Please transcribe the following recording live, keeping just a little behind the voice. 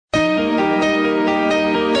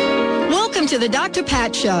to the Dr.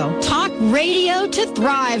 Pat Show. Talk radio to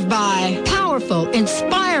thrive by. Powerful,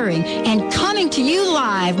 inspiring, and coming to you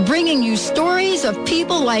live, bringing you stories of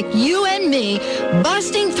people like you and me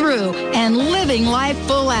busting through and living life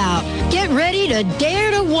full out. Get ready to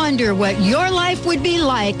dare to wonder what your life would be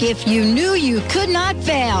like if you knew you could not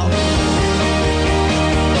fail.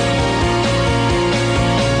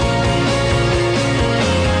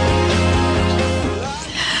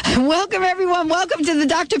 Welcome, everyone. Welcome to the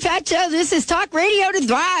Dr. Pat Show. This is Talk Radio to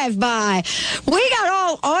Thrive By. We got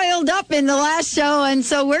all oiled up in the last show, and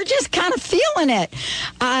so we're just kind of feeling it.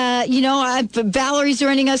 Valerie's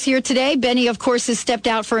joining us here today. Benny, of course, has stepped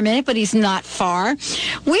out for a minute, but he's not far.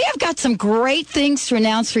 We have got some great things to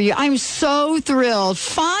announce for you. I'm so thrilled.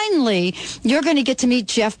 Finally, you're going to get to meet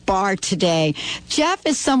Jeff Barr today. Jeff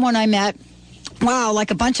is someone I met like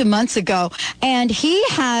a bunch of months ago. And he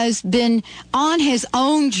has been on his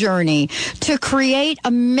own journey to create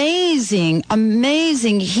amazing,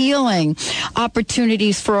 amazing healing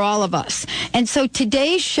opportunities for all of us. And so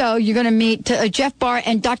today's show, you're going to meet Jeff Barr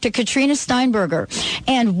and Dr. Katrina Steinberger.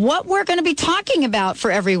 And what we're going to be talking about for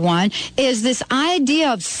everyone is this idea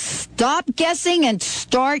of stop guessing and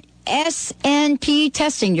start SNP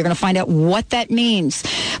testing. You're going to find out what that means.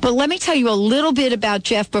 But let me tell you a little bit about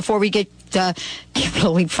Jeff before we get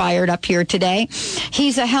really fired up here today.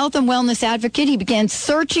 He's a health and wellness advocate. He began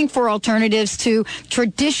searching for alternatives to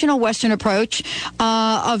traditional Western approach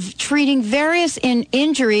of treating various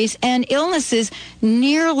injuries and illnesses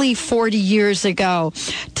nearly 40 years ago.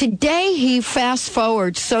 Today, he fast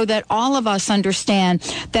forwards so that all of us understand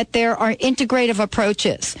that there are integrative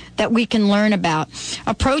approaches that we can learn about,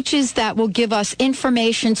 approaches that will give us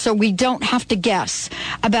information so we don't have to guess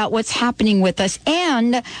about what's happening with us,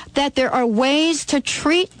 and that there are ways to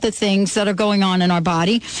treat the things that are going on in our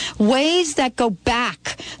body, ways that go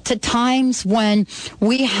back to times when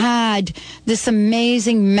we had this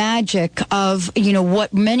amazing magic of,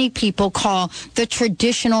 what many people call the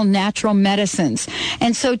traditional natural medicines.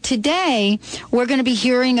 And so today, we're going to be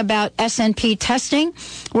hearing about SNP testing.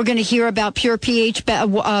 We're going to hear about pure pH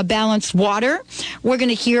balanced water. We're going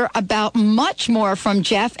to hear about much more from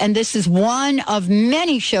Jeff, and this is one of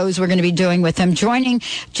many shows we're going to be doing with him. Joining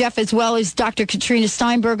Jeff as well as Dr. Katrina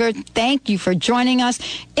Steinberger. Thank you for joining us.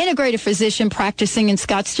 Integrative physician practicing in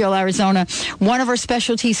Scottsdale, Arizona. One of our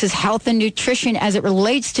specialties is health and nutrition as it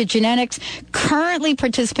relates to genetics. Currently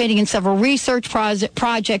participating in several research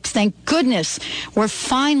projects. Thank goodness we're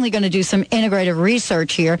finally going to do some integrative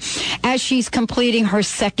research here as she's completing her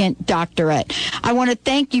second doctorate. I want to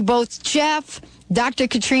thank you both, Jeff, Dr.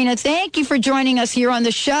 Katrina. Thank you for joining us here on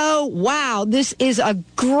the show. Wow, this is a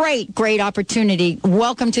great, great opportunity.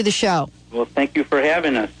 Welcome to the show. Well, thank you for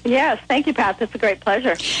having us. Yes, thank you, Pat. It's a great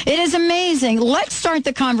pleasure. It is amazing. Let's start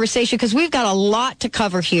the conversation because we've got a lot to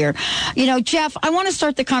cover here. Jeff, I want to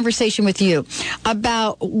start the conversation with you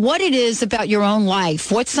about what it is about your own life,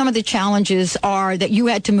 what some of the challenges are that you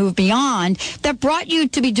had to move beyond that brought you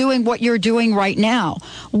to be doing what you're doing right now.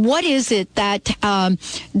 What is it that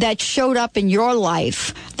that showed up in your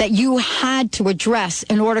life that you had to address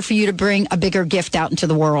in order for you to bring a bigger gift out into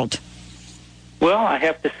the world? Well, I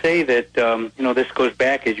have to say that, this goes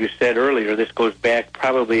back, as you said earlier, this goes back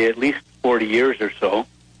probably at least 40 years or so.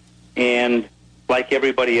 And like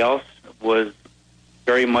everybody else, was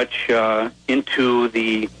very much into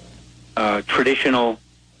the traditional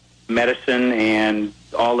medicine and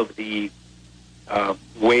all of the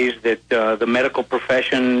ways that the medical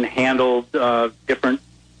profession handled different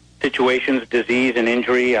situations, disease and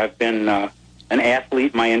injury. I've been an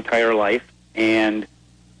athlete my entire life, and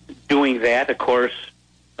doing that, of course,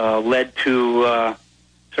 led to a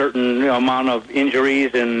certain amount of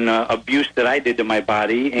injuries and abuse that I did to my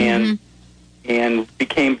body, and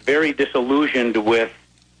became very disillusioned with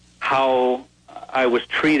how I was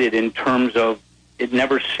treated in terms of it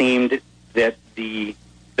never seemed that the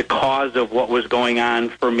cause of what was going on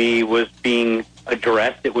for me was being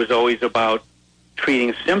addressed. It was always about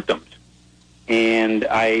treating symptoms. And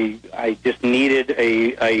I just needed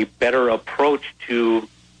a better approach to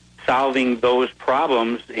solving those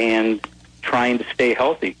problems and trying to stay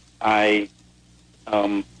healthy. I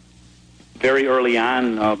very early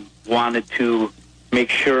on wanted to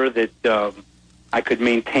make sure that I could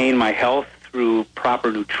maintain my health through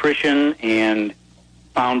proper nutrition, and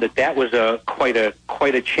found that was quite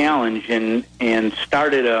a challenge, and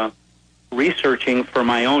started researching for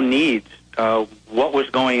my own needs what was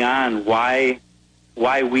going on, why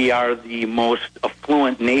we are the most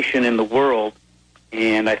affluent nation in the world.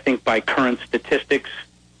 And I think by current statistics,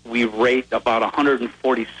 we rate about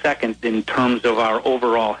 142nd in terms of our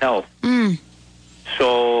overall health.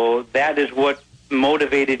 So that is what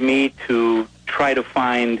motivated me to try to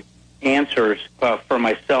find answers for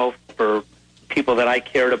myself, for people that I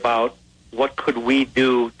cared about. What could we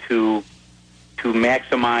do to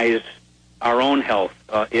maximize our own health?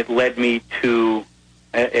 It led me to,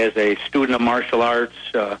 as a student of martial arts,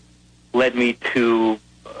 led me to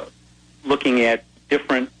looking at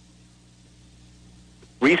different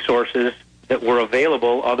resources that were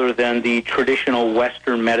available other than the traditional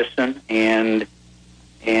Western medicine, and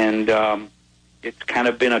it's kind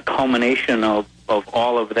of been a culmination of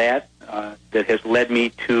all of that that has led me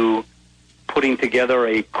to putting together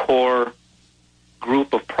a core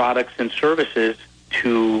group of products and services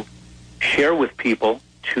to share with people,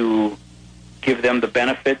 to give them the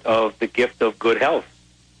benefit of the gift of good health.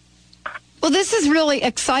 Well, this is really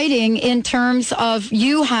exciting in terms of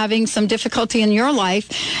you having some difficulty in your life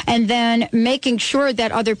and then making sure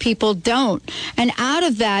that other people don't. And out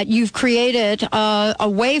of that, you've created a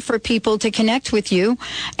way for people to connect with you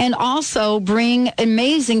and also bring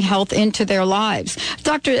amazing health into their lives.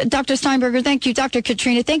 Dr. Steinberger, thank you. Dr.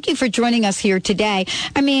 Katrina, thank you for joining us here today.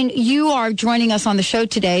 I mean, you are joining us on the show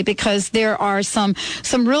today because there are some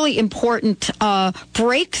really important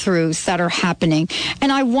breakthroughs that are happening.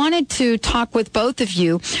 And I wanted to talk with both of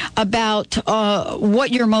you about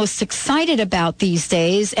what you're most excited about these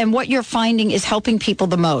days and what you're finding is helping people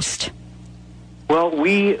the most. Well,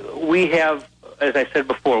 we have, as I said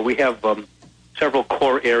before, we have several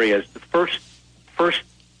core areas. The first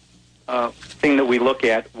thing that we look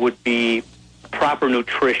at would be proper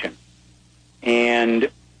nutrition. And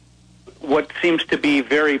what seems to be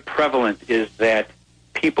very prevalent is that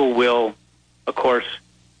people will, of course,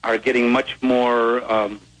 are getting much more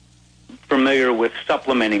familiar with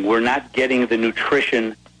supplementing. We're not getting the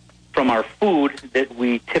nutrition from our food that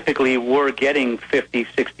we typically were getting 50,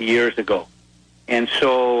 60 years ago. And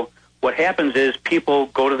so what happens is people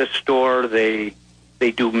go to the store, they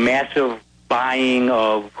do massive buying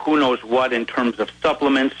of who knows what in terms of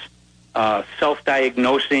supplements,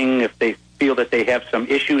 self-diagnosing if they feel that they have some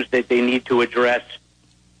issues that they need to address.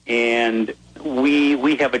 And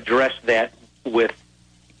we have addressed that with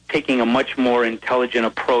taking a much more intelligent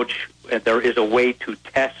approach. There is a way to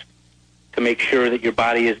test to make sure that your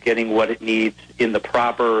body is getting what it needs in the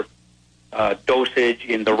proper dosage,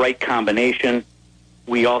 in the right combination.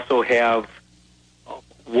 We also have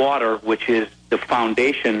water, which is the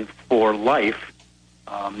foundation for life.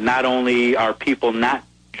 Not only are people not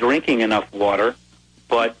drinking enough water,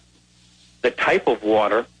 but the type of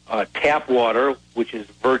water, tap water, which is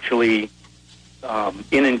virtually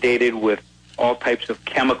inundated with all types of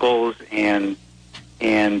chemicals and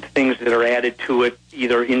things that are added to it,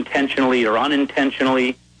 either intentionally or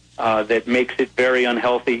unintentionally, that makes it very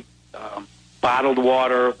unhealthy. Bottled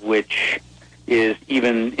water, which is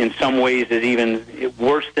even in some ways is even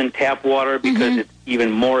worse than tap water because it's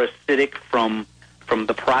even more acidic from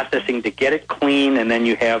the processing to get it clean, and then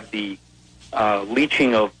you have the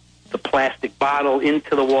leaching of the plastic bottle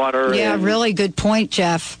into the water. Yeah, really good point,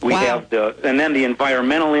 Jeff. We have and then the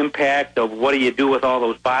environmental impact of what do you do with all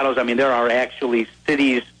those bottles. I mean, there are actually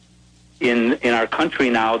cities in our country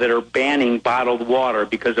now that are banning bottled water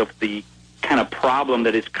because of the kind of problem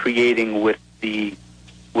that it's creating with the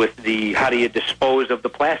how do you dispose of the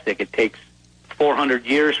plastic. It takes 400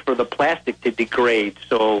 years for the plastic to degrade.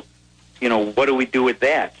 So, what do we do with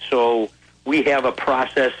that? So we have a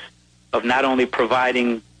process of not only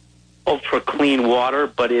providing ultra clean water,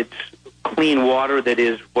 but it's clean water that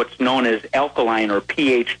is what's known as alkaline or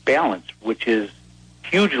pH balance, which is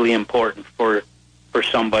hugely important for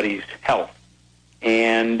somebody's health.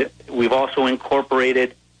 And we've also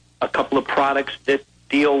incorporated a couple of products that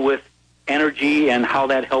deal with energy and how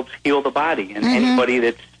that helps heal the body. And anybody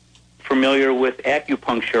that's familiar with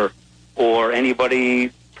acupuncture or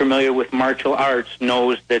anybody familiar with martial arts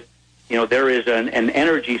knows that, there is an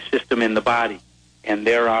energy system in the body. And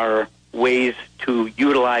there are ways to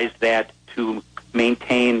utilize that to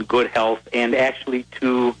maintain good health and actually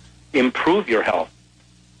to improve your health.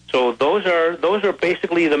 So those are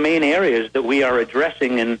basically the main areas that we are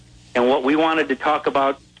addressing. And what we wanted to talk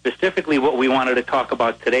about, specifically what we wanted to talk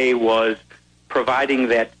about today, was providing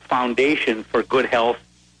that foundation for good health,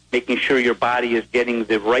 making sure your body is getting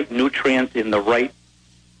the right nutrients in the right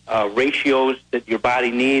ratios that your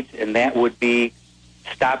body needs. And that would be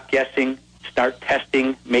stop guessing, start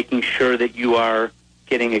testing, making sure that you are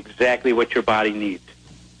getting exactly what your body needs.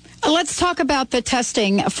 Let's talk about the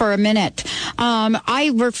testing for a minute.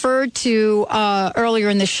 I referred to earlier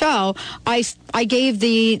in the show, I gave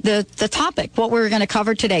the topic, what we're going to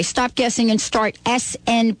cover today. Stop guessing and start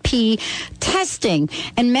SNP testing.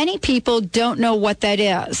 And many people don't know what that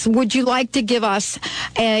is. Would you like to give us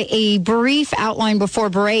a brief outline before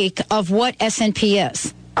break of what SNP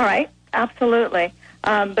is? All right, absolutely.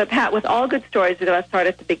 But Pat, with all good stories, we're going to start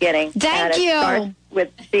at the beginning. Thank you. Start with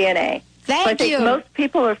DNA. I think most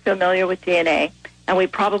people are familiar with DNA, and we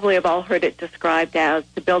probably have all heard it described as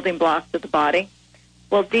the building blocks of the body.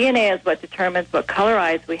 Well, DNA is what determines what color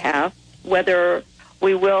eyes we have, whether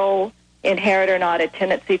we will inherit or not a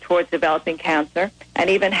tendency towards developing cancer, and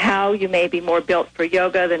even how you may be more built for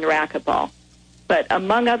yoga than racquetball. But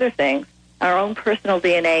among other things, our own personal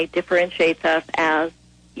DNA differentiates us as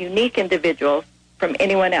unique individuals from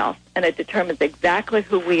anyone else, and it determines exactly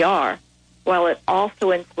who we are, while it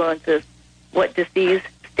also influences what disease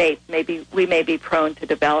states we may be prone to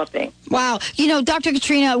developing. Wow. You know, Dr.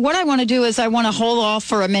 Katrina, what I want to do is I want to hold off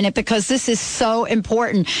for a minute because this is so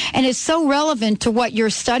important and it's so relevant to what you're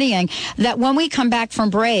studying that when we come back from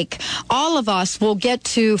break, all of us will get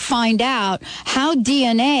to find out how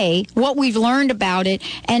DNA, what we've learned about it,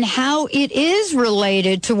 and how it is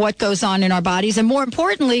related to what goes on in our bodies. And more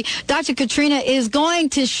importantly, Dr. Katrina is going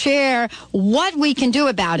to share what we can do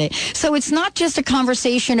about it. So it's not just a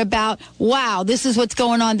conversation about, wow, this is what's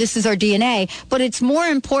going on, this is our DNA, but it's more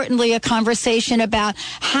importantly a conversation about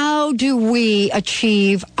how do we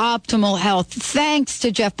achieve optimal health. Thanks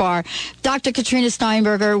to Jeff Barr. Dr. Katrina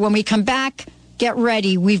Steinberger, when we come back, get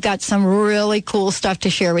ready. We've got some really cool stuff to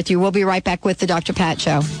share with you. We'll be right back with the Dr. Pat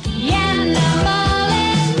Show.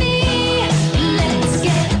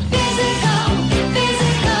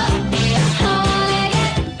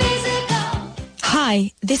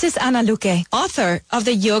 Hi, this is Ana Luque, author of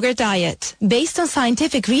The Yogurt Diet. Based on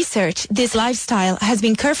scientific research, this lifestyle has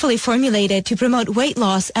been carefully formulated to promote weight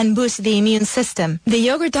loss and boost the immune system. The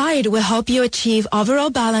Yogurt Diet will help you achieve overall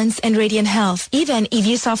balance and radiant health, even if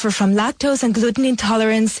you suffer from lactose and gluten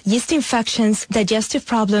intolerance, yeast infections, digestive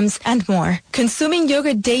problems, and more. Consuming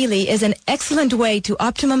yogurt daily is an excellent way to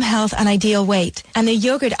optimum health and ideal weight. And the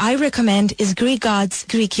yogurt I recommend is Greek God's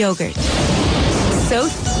Greek yogurt. So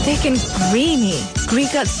thick and creamy.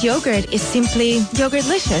 Greek God's yogurt is simply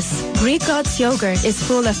yogurtlicious. Greek God's yogurt is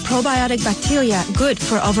full of probiotic bacteria, good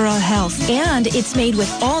for overall health. And it's made with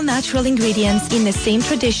all natural ingredients in the same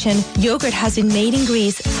tradition yogurt has been made in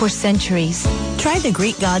Greece for centuries. Try the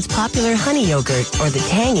Greek God's popular honey yogurt or the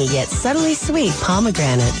tangy yet subtly sweet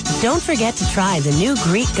pomegranate. Don't forget to try the new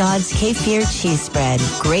Greek God's kefir cheese spread.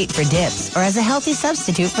 Great for dips or as a healthy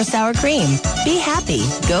substitute for sour cream. Be happy.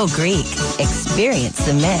 Go Greek. Experience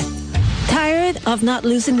the myth. Tired of not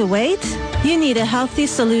losing the weight? You need a healthy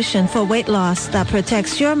solution for weight loss that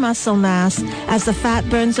protects your muscle mass as the fat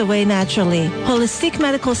burns away naturally. Holistic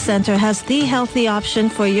Medical Center has the healthy option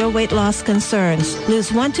for your weight loss concerns.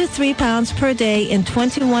 Lose 1 to 3 pounds per day in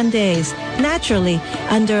 21 days, naturally,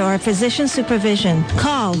 under our physician supervision.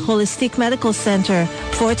 Call Holistic Medical Center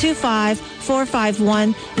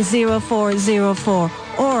 425-451-0404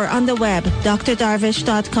 or on the web,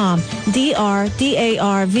 drdarvish.com,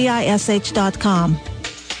 drdarvish.com.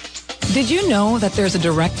 Did you know that there's a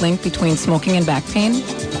direct link between smoking and back pain?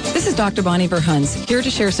 This is Dr. Bonnie Verhuns, here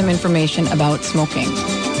to share some information about smoking.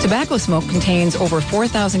 Tobacco smoke contains over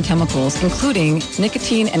 4,000 chemicals, including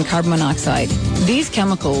nicotine and carbon monoxide. These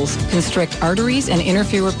chemicals constrict arteries and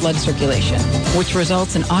interfere with blood circulation, which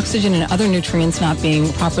results in oxygen and other nutrients not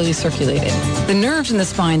being properly circulated. The nerves in the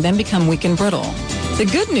spine then become weak and brittle. The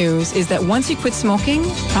good news is that once you quit smoking,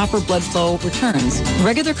 proper blood flow returns.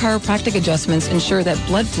 Regular chiropractic adjustments ensure that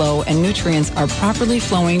blood flow and nutrients are properly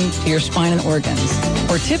flowing to your spine and organs.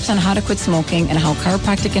 For tips on how to quit smoking and how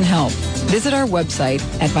chiropractic can help, visit our website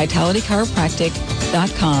at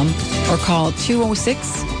vitalitychiropractic.com or call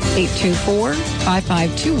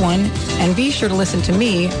 206-824-5521 and be sure to listen to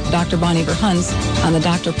me, Dr. Bonnie Verhuns, on the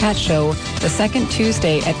Dr. Pat Show the second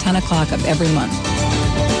Tuesday at 10 o'clock of every month.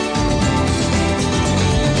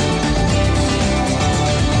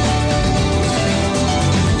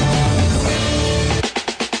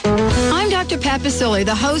 Dr. Pat Baccili,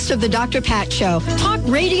 the host of the Dr. Pat Show. Talk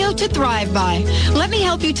radio to thrive by. Let me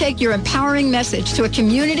help you take your empowering message to a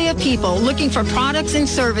community of people looking for products and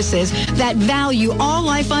services that value all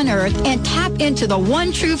life on earth and tap into the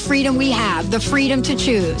one true freedom we have, the freedom to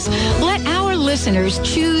choose. Let our listeners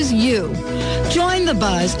choose you. Join the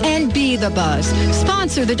buzz and be the buzz.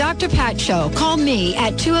 Sponsor the Dr. Pat Show. Call me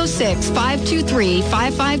at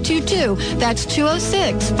 206-523-5522. That's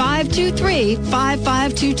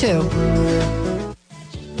 206-523-5522.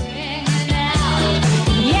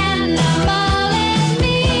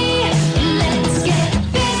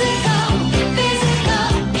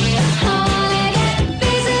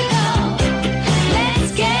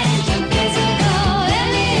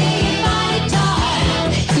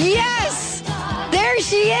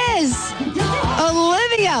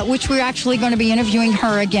 Yeah, which we're actually going to be interviewing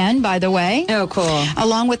her again, by the way. Oh, cool.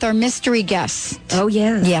 Along with our mystery guests. Oh,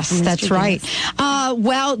 yeah. Yes, that's right.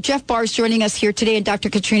 Well, Jeff Barr is joining us here today and Dr.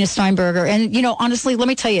 Katrina Steinberger. And, honestly, let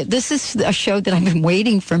me tell you, this is a show that I've been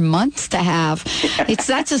waiting for months to have.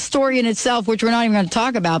 That's a story in itself, which we're not even going to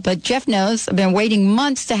talk about. But Jeff knows I've been waiting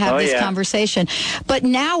months to have this conversation. But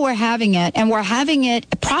now we're having it, and we're having it,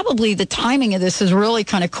 probably the timing of this is really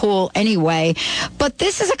kind of cool anyway. But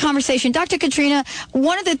this is a conversation. Dr. Katrina,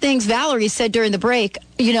 one of the things Valerie said during the break,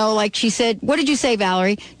 like she said, what did you say,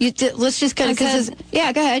 Valerie? Let's just kind of, go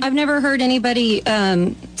ahead. I've never heard anybody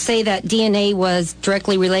say that DNA was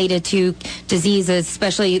directly related to diseases,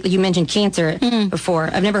 especially you mentioned cancer before.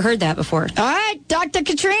 I've never heard that before. All right, Dr.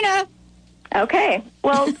 Katrina. Okay.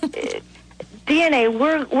 Well, DNA,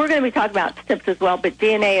 we're going to be talking about SNPs as well, but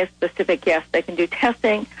DNA is specific, yes. They can do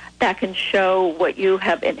testing that can show what you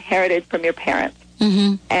have inherited from your parents.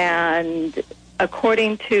 Mm-hmm. And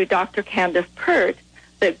according to Dr. Candace Pert,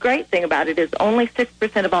 the great thing about it is only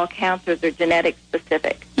 6% of all cancers are genetic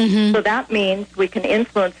specific. Mm-hmm. So that means we can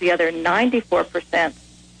influence the other 94%.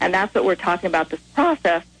 And that's what we're talking about this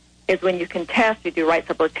process, is when you can test, you do right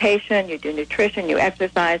supplementation, you do nutrition, you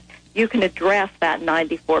exercise, you can address that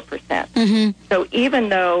 94%. Mm-hmm. So even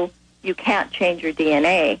though you can't change your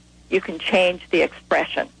DNA, you can change the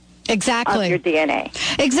expression. Exactly. Of your DNA.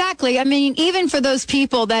 Exactly. I mean, even for those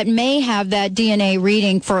people that may have that DNA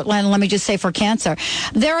reading for, let me just say, for cancer,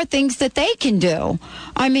 there are things that they can do.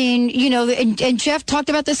 I mean, and Jeff talked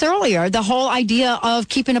about this earlier, the whole idea of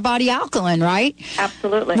keeping a body alkaline, right?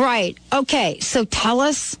 Absolutely. Right. Okay. So tell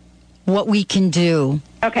us what we can do.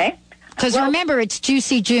 Okay. Because remember, it's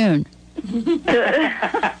Juicy June.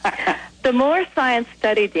 The more science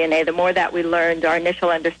studied DNA, the more that we learned, our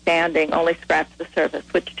initial understanding only scratched the surface,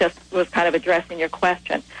 which just was kind of addressing your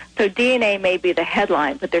question. So DNA may be the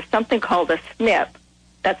headline, but there's something called a SNP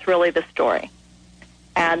that's really the story.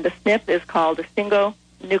 And the SNP is called a single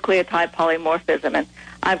nucleotide polymorphism. And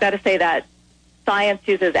I've got to say that science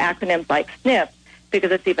uses acronyms like SNP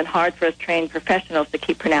because it's even hard for us trained professionals to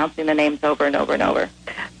keep pronouncing the names over and over and over.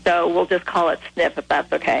 So we'll just call it SNP if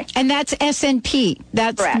that's okay. And that's SNP.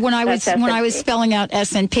 That's correct. When I was spelling out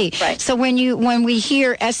SNP. Right. So when we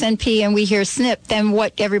hear SNP and we hear SNP, then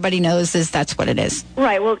what everybody knows is that's what it is.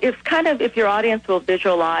 Right. Well, it's kind of, if your audience will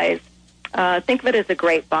visualize, think of it as a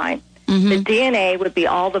grapevine. Mm-hmm. The DNA would be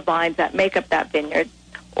all the vines that make up that vineyard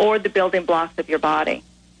or the building blocks of your body.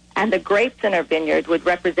 And the grapes in our vineyard would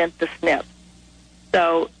represent the SNP.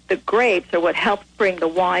 So the grapes are what helps bring the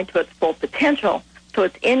wine to its full potential. So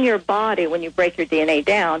it's in your body when you break your DNA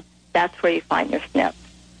down. That's where you find your SNP.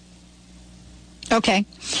 Okay.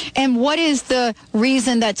 And what is the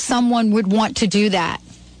reason that someone would want to do that?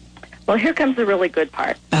 Well, here comes the really good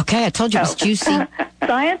part. Okay, I told you it was juicy.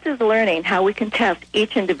 Science is learning how we can test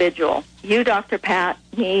each individual, you, Dr. Pat,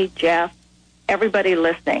 me, Jeff, everybody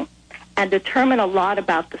listening, and determine a lot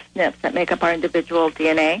about the SNPs that make up our individual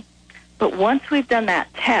DNA. But once we've done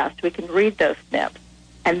that test, we can read those SNPs,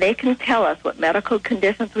 and they can tell us what medical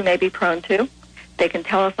conditions we may be prone to. They can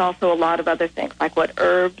tell us also a lot of other things, like what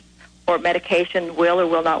herbs or medication will or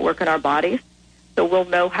will not work in our bodies. So we'll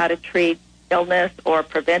know how to treat illness or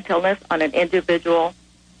prevent illness on an individual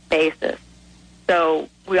basis. So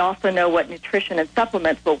we also know what nutrition and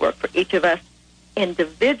supplements will work for each of us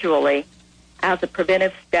individually as a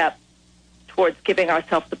preventive step towards giving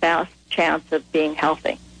ourselves the best chance of being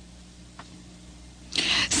healthy.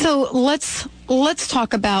 So let's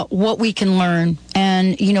talk about what we can learn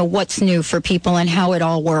and, what's new for people and how it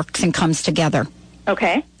all works and comes together.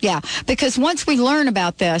 Okay. Yeah, because once we learn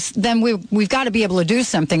about this, then we've got to be able to do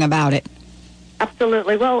something about it.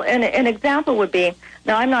 Absolutely. Well, an example would be,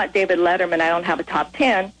 now I'm not David Letterman, I don't have a top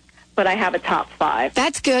 10, but I have a top 5.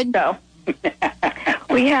 That's good. So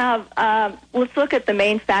we have, let's look at the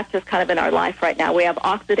main factors kind of in our life right now. We have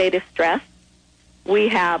oxidative stress. We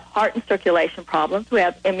have heart and circulation problems. We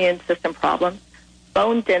have immune system problems,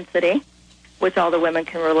 bone density, which all the women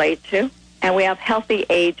can relate to, and we have healthy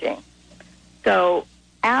aging. So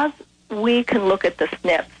as we can look at the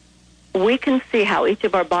SNPs, we can see how each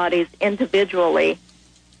of our bodies individually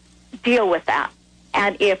deal with that.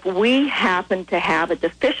 And if we happen to have a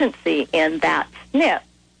deficiency in that SNP,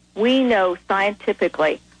 we know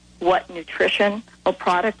scientifically what nutritional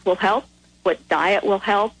product will help, what diet will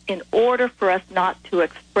help in order for us not to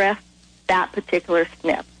express that particular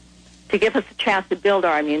SNP, to give us a chance to build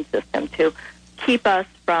our immune system, to keep us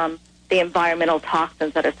from the environmental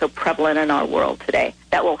toxins that are so prevalent in our world today,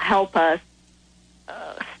 that will help us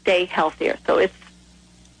stay healthier. So it's,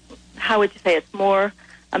 how would you say, it's more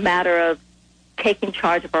a matter of taking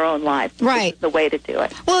charge of our own lives. Right. This is the way to do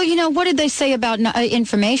it. Well, what did they say about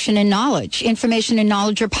information and knowledge? Information and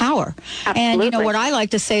knowledge are power. Absolutely. And what I like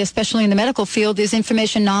to say, especially in the medical field, is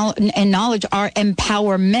information and knowledge are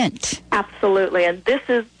empowerment. Absolutely. And this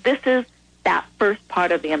is that first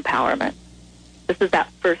part of the empowerment. This is that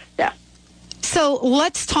first step. So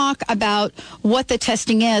let's talk about what the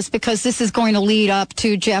testing is, because this is going to lead up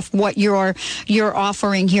to, Jeff, what you're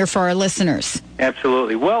offering here for our listeners.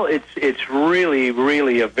 Absolutely. Well, it's really,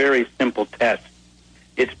 really a very simple test.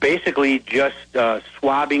 It's basically just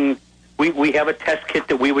swabbing. We have a test kit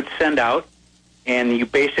that we would send out, and you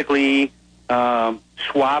basically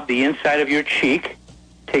swab the inside of your cheek.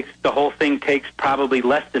 The whole thing takes probably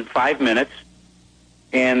less than 5 minutes.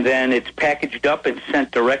 And then it's packaged up and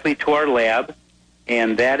sent directly to our lab,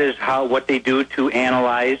 and that is what they do to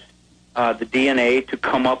analyze the DNA to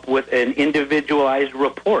come up with an individualized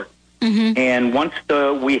report. Mm-hmm. And once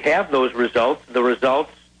we have those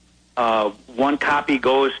results, one copy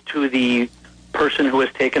goes to the person who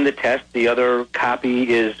has taken the test. The other copy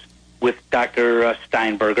is with Dr.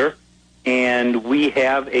 Steinberger, and we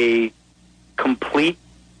have a complete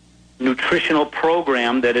nutritional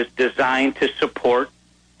program that is designed to support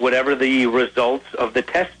whatever the results of the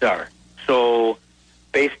tests are. So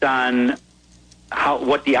based on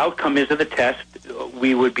what the outcome is of the test,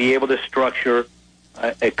 we would be able to structure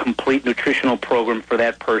a complete nutritional program for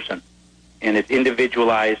that person. And it's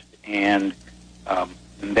individualized, and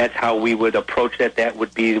that's how we would approach that. That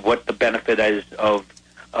would be what the benefit is of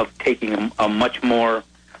taking a much more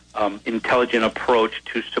intelligent approach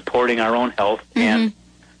to supporting our own health. Mm-hmm.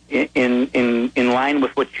 And in line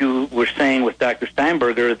with what you were saying with Dr.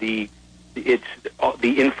 Steinberger, it's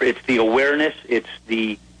the awareness, it's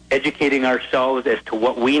the educating ourselves as to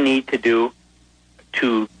what we need to do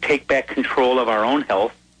to take back control of our own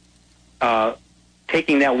health.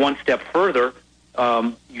 Taking that one step further,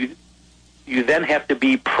 you then have to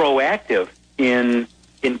be proactive in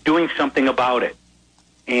doing something about it.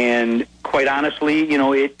 And quite honestly,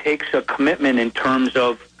 it takes a commitment in terms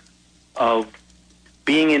of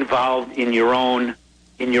being involved in your own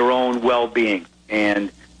well-being,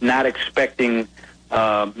 and not expecting,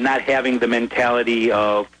 not having the mentality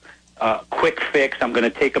of quick fix. I'm going to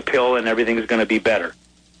take a pill and everything's going to be better.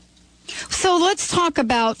 So let's talk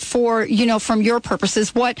about, from your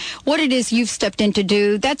purposes, what it is you've stepped in to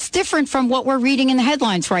do that's different from what we're reading in the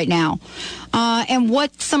headlines right now, and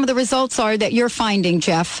what some of the results are that you're finding,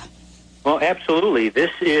 Jeff. Well, absolutely.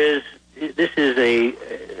 This is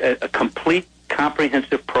a complete,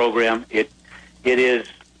 comprehensive program. It is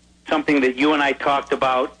something that you and I talked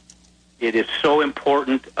about. It is so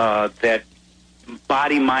important that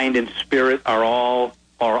body, mind, and spirit are all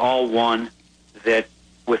one. That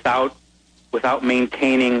without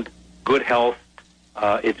maintaining good health,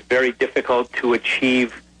 it's very difficult to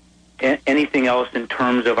achieve anything else in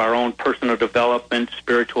terms of our own personal development,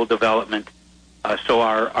 spiritual development. So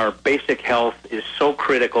our basic health is so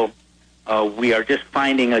critical. We are just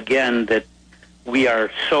finding again that we are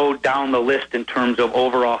so down the list in terms of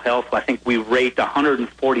overall health. I think we rate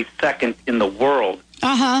 142nd in the world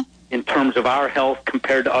in terms of our health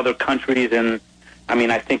compared to other countries. And I mean,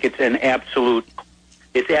 I think it's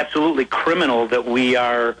absolutely criminal that we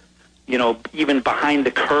are, even behind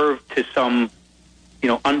the curve to some,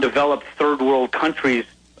 undeveloped third world countries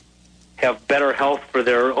have better health for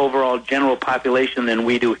their overall general population than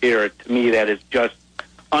we do here. To me, that is just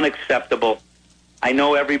unacceptable. I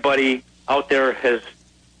know everybody out there has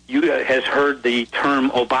heard the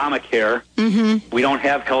term Obamacare. Mm-hmm. We don't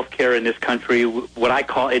have health care in this country. What I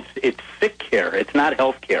call it's sick care. It's not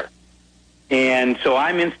health care. And so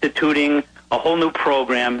I'm instituting a whole new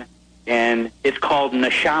program, and it's called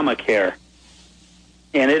Neshama Care.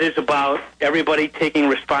 And it is about everybody taking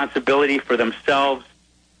responsibility for themselves.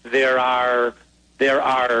 There are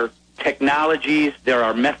technologies, there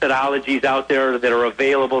are methodologies out there that are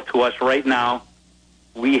available to us right now.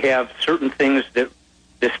 We have certain things that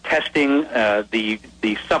this testing, the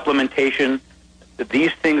supplementation,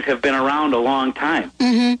 these things have been around a long time.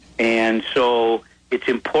 Mm-hmm. And so it's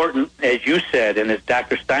important, as you said, and as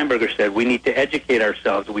Dr. Steinberger said, we need to educate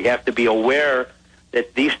ourselves. We have to be aware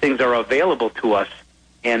that these things are available to us,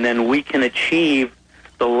 and then we can achieve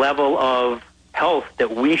the level of health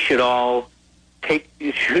that we should all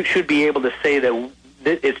should be able to say that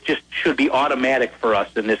it just should be automatic for us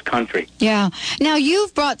in this country. Yeah. Now,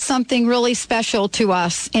 you've brought something really special to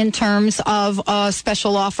us in terms of a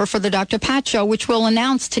special offer for the Dr. Pat Show, which we'll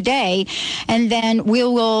announce today, and then we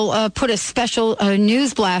will put a special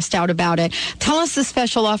news blast out about it. Tell us the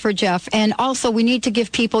special offer, Jeff, and also we need to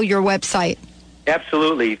give people your website.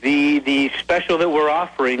 Absolutely. The special that we're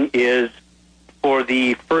offering is for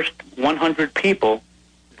the first 100 people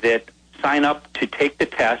that sign up to take the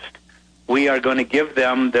test, we are going to give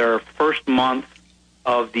them their first month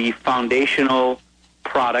of the foundational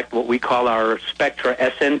product, what we call our Spectra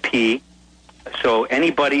SNP. So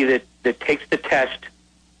anybody that takes the test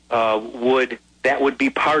would be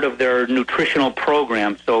part of their nutritional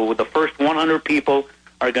program. So the first 100 people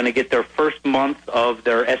are going to get their first month of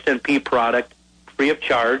their SNP product free of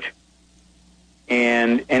charge.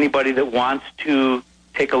 And anybody that wants to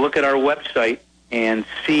take a look at our website and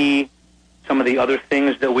see some of the other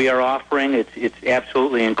things that we are offering, it's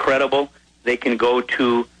absolutely incredible. They can go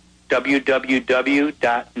to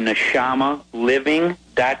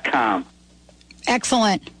www.neshamaliving.com.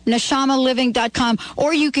 Excellent. NeshamaLiving.com,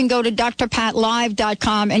 or you can go to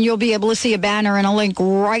drpatlive.com and you'll be able to see a banner and a link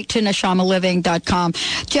right to NeshamaLiving.com.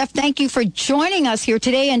 Jeff, thank you for joining us here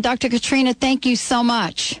today, and Dr. Katrina, thank you so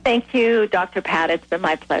much. Thank you, Dr. Pat. It's been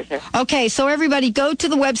my pleasure. Okay, so everybody go to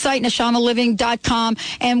the website, NeshamaLiving.com,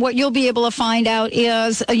 and what you'll be able to find out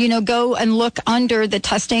is, go and look under the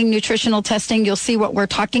testing, nutritional testing. You'll see what we're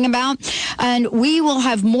talking about, and we will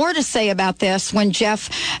have more to say about this when Jeff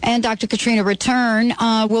and Dr. Katrina return.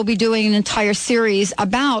 We'll be doing an entire series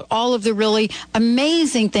about all of the really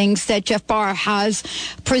amazing things that Jeff Barr has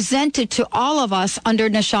presented to all of us under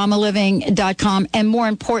NeshamaLiving.com, and more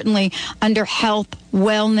importantly, under health,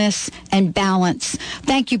 wellness, and balance.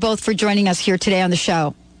 Thank you both for joining us here today on the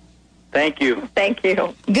show. Thank you. Thank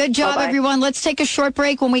you. Good job, Bye-bye. everyone. Let's take a short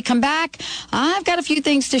break. When we come back, I've got a few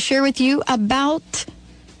things to share with you about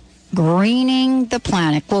greening the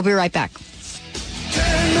planet. We'll be right back.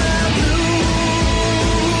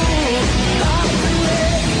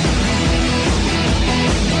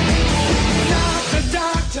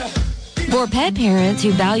 For pet parents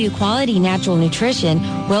who value quality natural nutrition,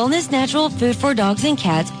 Wellness Natural Food for Dogs and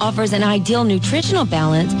Cats offers an ideal nutritional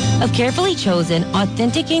balance of carefully chosen,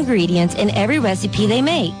 authentic ingredients in every recipe they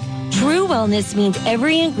make. True wellness means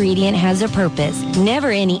every ingredient has a purpose,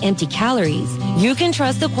 never any empty calories. You can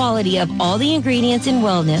trust the quality of all the ingredients in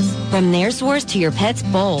wellness, from their source to your pet's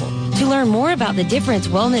bowl. To learn more about the difference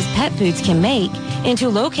wellness pet foods can make and to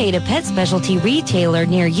locate a pet specialty retailer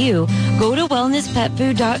near you, go to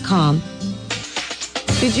wellnesspetfood.com.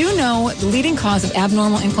 Did you know the leading cause of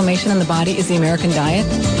abnormal inflammation in the body is the American diet?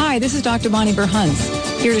 Hi, this is Dr. Bonnie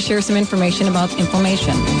Burhuns, here to share some information about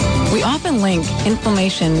inflammation. We often link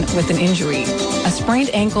inflammation with an injury, a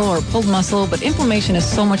sprained ankle or pulled muscle, but inflammation is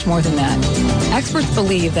so much more than that. Experts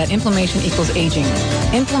believe that inflammation equals aging.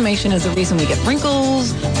 Inflammation is the reason we get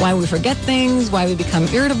wrinkles, why we forget things, why we become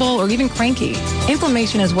irritable or even cranky.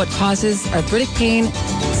 Inflammation is what causes arthritic pain,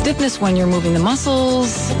 stiffness when you're moving the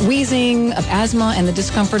muscles, wheezing, of asthma, and the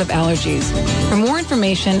discomfort of allergies. For more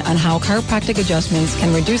information on how chiropractic adjustments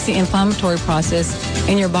can reduce the inflammatory process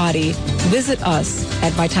in your body, visit us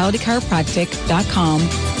at vitalitychiropractic.com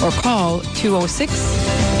or call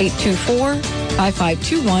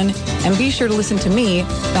 206-824-5521, and be sure to listen to me,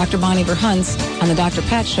 Dr. Bonnie Burhuns, on the Dr.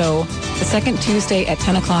 Pat Show, the second Tuesday at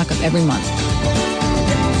 10 o'clock of every month.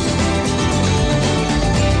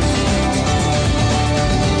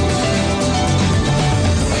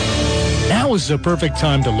 Now is the perfect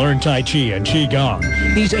time to learn Tai Chi and Qigong.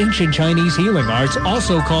 These ancient Chinese healing arts,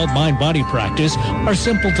 also called mind-body practice, are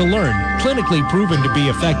simple to learn, clinically proven to be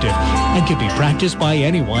effective, and can be practiced by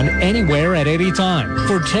anyone, anywhere, at any time.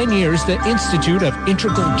 For 10 years, the Institute of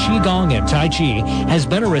Integral Qigong and Tai Chi has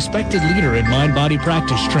been a respected leader in mind-body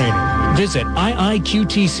practice training. Visit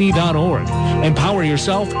iiqtc.org. Empower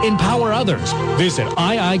yourself, empower others. Visit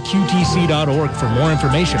iiqtc.org for more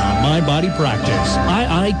information on mind-body practice.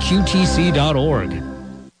 iiqtc.org.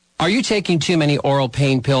 Are you taking too many oral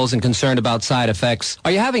pain pills and concerned about side effects?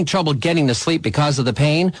 Are you having trouble getting to sleep because of the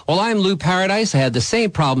pain? Well, I'm Lou Paradise. I had the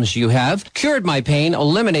same problems you have. Cured my pain,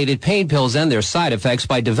 eliminated pain pills and their side effects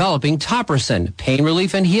by developing Topricin, pain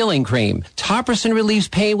relief and healing cream. Topricin relieves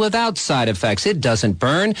pain without side effects. It doesn't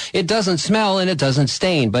burn, it doesn't smell, and it doesn't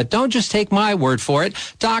stain. But don't just take my word for it.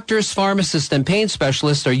 Doctors, pharmacists, and pain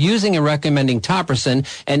specialists are using and recommending Topricin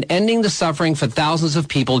and ending the suffering for thousands of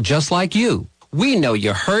people just like you. We know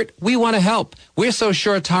you're hurt. We want to help. We're so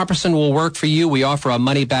sure Topricin will work for you, we offer a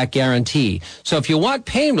money-back guarantee. So if you want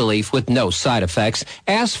pain relief with no side effects,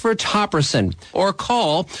 ask for Topricin or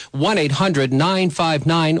call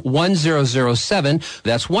 1-800-959-1007.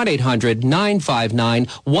 That's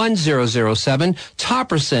 1-800-959-1007.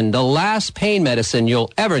 Topricin, the last pain medicine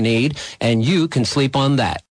you'll ever need, and you can sleep on that.